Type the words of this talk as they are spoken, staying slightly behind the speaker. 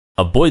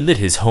A boy lit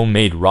his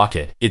homemade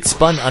rocket. It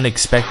spun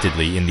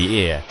unexpectedly in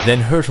the air,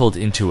 then hurtled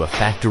into a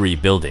factory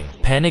building.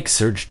 Panic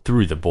surged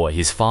through the boy.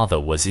 His father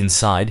was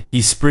inside.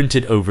 He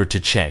sprinted over to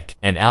check,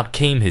 and out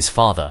came his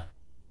father,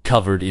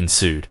 covered in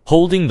soot,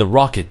 holding the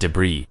rocket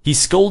debris. He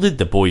scolded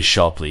the boy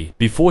sharply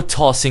before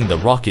tossing the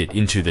rocket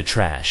into the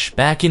trash.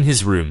 Back in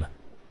his room,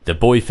 the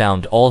boy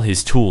found all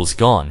his tools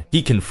gone.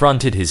 He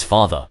confronted his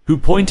father, who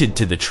pointed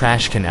to the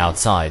trash can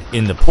outside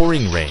in the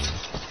pouring rain.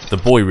 The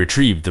boy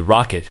retrieved the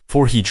rocket,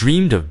 for he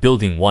dreamed of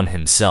building one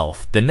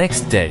himself. The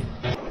next day,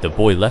 the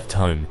boy left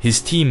home. His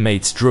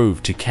teammates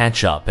drove to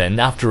catch up, and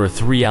after a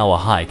 3-hour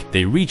hike,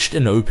 they reached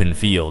an open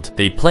field.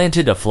 They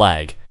planted a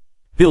flag,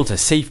 built a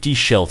safety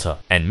shelter,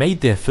 and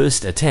made their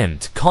first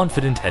attempt.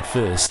 Confident at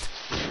first,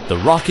 the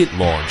rocket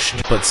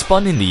launched, but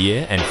spun in the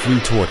air and flew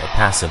toward a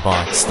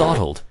passerby.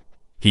 Startled,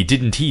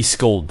 he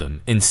scolded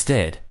them.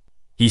 Instead,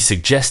 he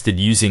suggested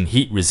using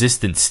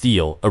heat-resistant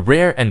steel, a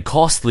rare and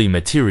costly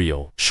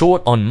material.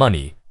 Short on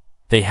money,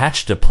 they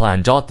hatched a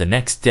plan. The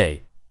next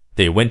day,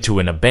 they went to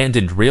an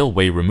abandoned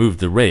railway, removed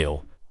the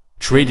rail,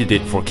 traded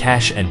it for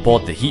cash, and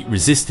bought the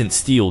heat-resistant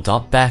steel.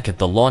 Back at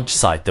the launch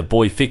site, the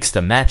boy fixed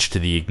a match to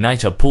the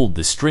igniter, pulled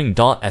the string.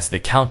 As the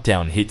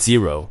countdown hit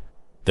 0,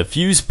 the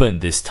fuse burned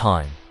this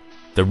time.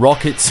 The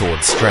rocket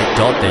soared straight.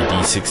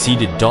 They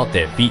succeeded.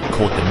 Their feet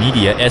caught the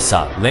media,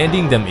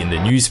 landing them in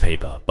the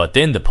newspaper. But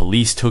then the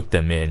police took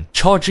them in,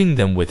 charging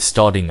them with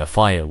starting a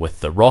fire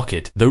with the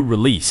rocket. Though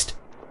released,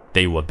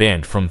 they were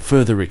banned from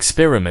further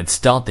experiments.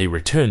 They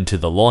returned to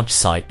the launch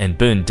site and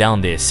burned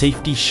down their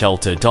safety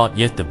shelter.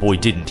 Yet the boy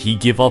didn't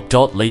give up.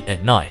 Late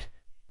at night,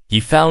 he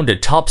found a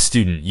top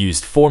student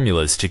used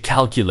formulas to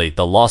calculate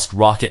the lost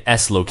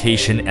rocket's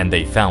location, and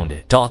they found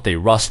it. They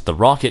rushed the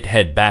rocket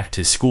head back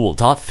to school.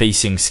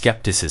 Facing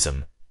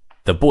skepticism,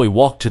 the boy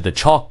walked to the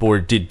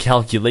chalkboard, did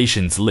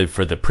calculations, lived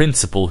for the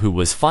principal, who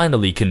was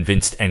finally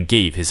convinced and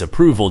gave his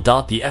approval.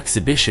 The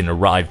exhibition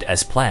arrived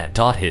as planned.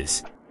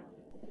 His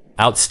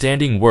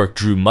outstanding work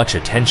drew much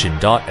attention.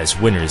 As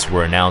winners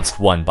were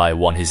announced one by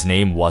one, his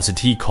name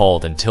wasn't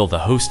called until the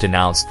host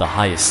announced the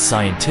highest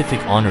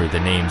scientific honor, the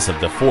names of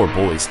the 4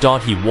 boys.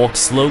 He walked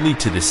slowly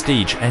to the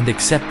stage and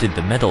accepted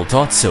the medal.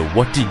 So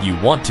what did you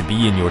want to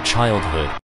be in your childhood?